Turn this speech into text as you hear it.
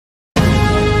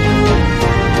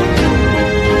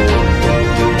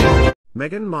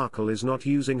Meghan Markle is not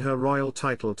using her royal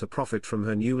title to profit from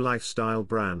her new lifestyle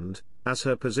brand, as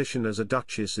her position as a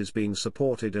duchess is being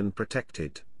supported and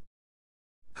protected.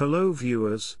 Hello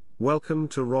viewers, welcome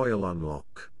to Royal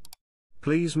Unlock.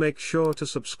 Please make sure to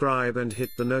subscribe and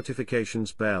hit the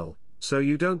notifications bell, so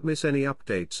you don't miss any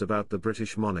updates about the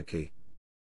British monarchy.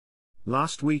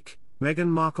 Last week, Meghan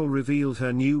Markle revealed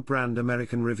her new brand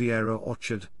American Riviera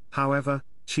Orchard. However,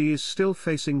 she is still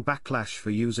facing backlash for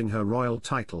using her royal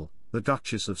title, the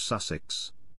Duchess of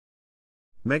Sussex.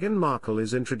 Meghan Markle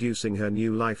is introducing her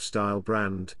new lifestyle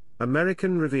brand,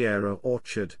 American Riviera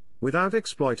Orchard, without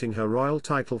exploiting her royal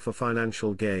title for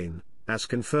financial gain, as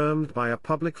confirmed by a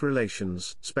public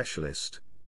relations specialist.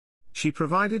 She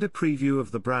provided a preview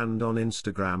of the brand on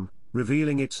Instagram,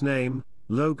 revealing its name,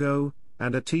 logo,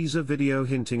 and a teaser video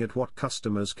hinting at what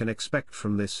customers can expect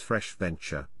from this fresh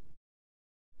venture.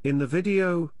 In the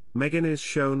video, Meghan is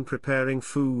shown preparing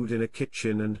food in a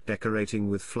kitchen and decorating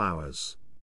with flowers.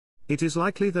 It is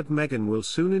likely that Meghan will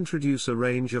soon introduce a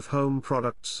range of home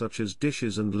products such as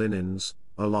dishes and linens,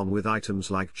 along with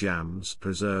items like jams,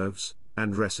 preserves,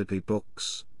 and recipe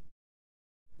books.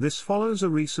 This follows a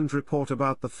recent report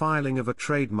about the filing of a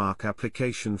trademark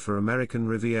application for American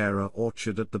Riviera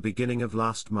Orchard at the beginning of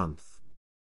last month.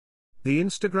 The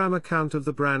Instagram account of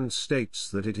the brand states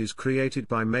that it is created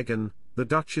by Meghan, the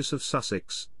Duchess of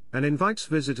Sussex, and invites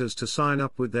visitors to sign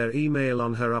up with their email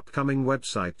on her upcoming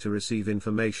website to receive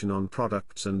information on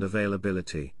products and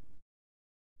availability.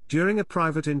 During a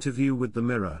private interview with The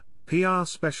Mirror, PR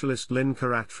specialist Lynn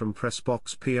Carratt from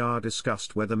Pressbox PR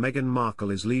discussed whether Meghan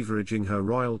Markle is leveraging her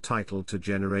royal title to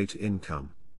generate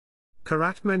income.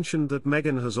 Carratt mentioned that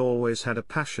Meghan has always had a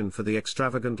passion for the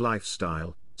extravagant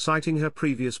lifestyle, citing her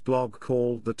previous blog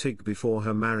called The Tig before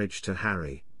her marriage to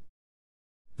Harry.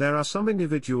 There are some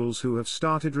individuals who have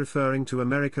started referring to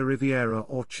American Riviera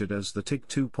Orchard as the Tig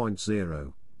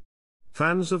 2.0.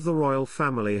 Fans of the royal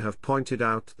family have pointed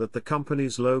out that the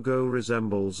company's logo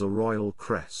resembles a royal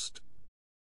crest.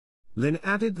 Lynn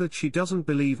added that she doesn't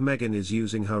believe Meghan is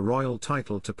using her royal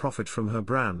title to profit from her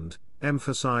brand,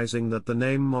 emphasizing that the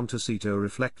name Montecito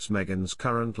reflects Meghan's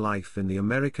current life in the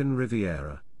American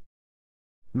Riviera.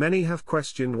 Many have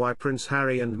questioned why Prince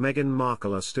Harry and Meghan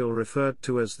Markle are still referred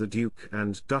to as the Duke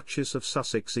and Duchess of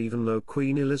Sussex even though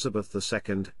Queen Elizabeth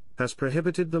II has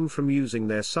prohibited them from using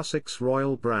their Sussex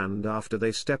royal brand after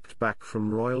they stepped back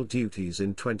from royal duties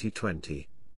in 2020.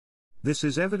 This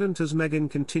is evident as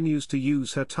Meghan continues to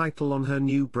use her title on her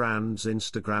new brand's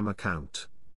Instagram account.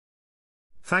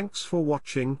 Thanks for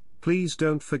watching, please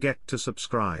don't forget to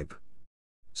subscribe.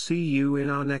 See you in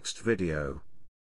our next video.